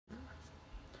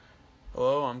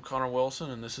Hello, I'm Connor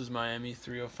Wilson, and this is my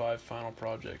ME305 final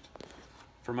project.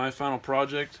 For my final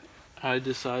project, I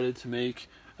decided to make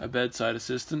a bedside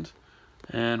assistant,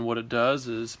 and what it does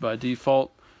is, by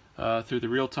default, through the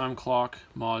real-time clock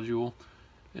module,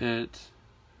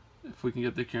 if we can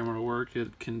get the camera to work,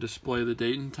 it can display the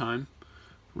date and time,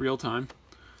 real time,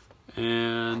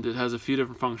 and it has a few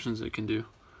different functions it can do.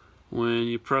 When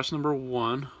you press number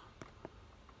 1,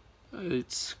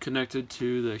 it's connected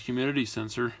to the humidity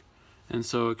sensor, and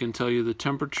so it can tell you the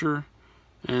temperature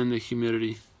and the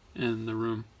humidity in the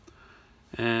room,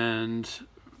 and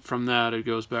from that it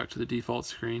goes back to the default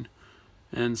screen.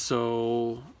 And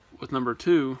so with number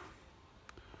 2,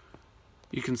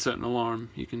 you can set an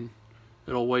alarm.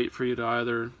 It'll wait for you to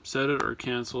either set it or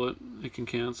cancel it. It can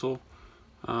cancel,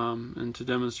 and to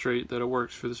demonstrate that it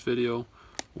works for this video,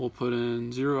 we'll put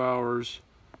in 0 hours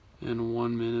and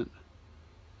 1 minute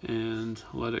and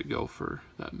let it go for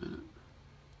that minute.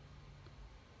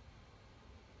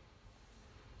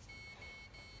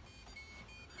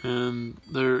 And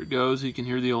there it goes. You can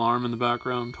hear the alarm in the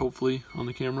background, hopefully, on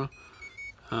the camera.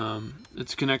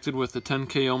 It's connected with a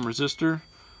 10K ohm resistor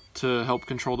to help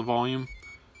control the volume.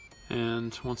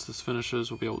 And once this finishes,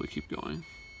 we'll be able to keep going.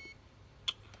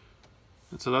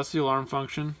 And so that's the alarm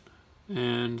function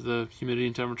and the humidity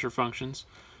and temperature functions.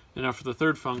 And now for the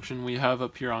third function, we have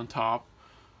up here on top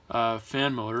a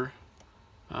fan motor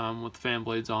with fan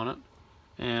blades on it,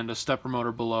 and a stepper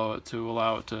motor below it to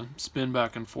allow it to spin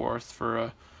back and forth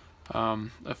for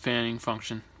a fanning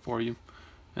function for you.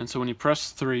 And so when you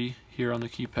press 3 here on the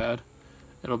keypad,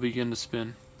 it'll begin to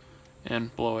spin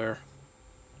and blow air.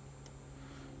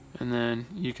 And then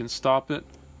you can stop it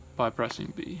by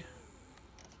pressing B.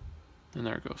 And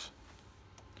there it goes.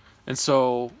 And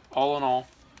so all in all,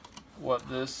 what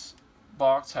this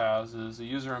box has is a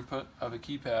user input of a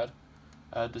keypad,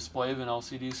 a display of an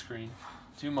LCD screen,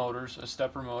 2 motors, a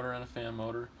stepper motor and a fan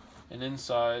motor, and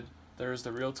inside there's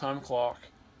the real-time clock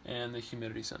and the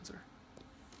humidity sensor.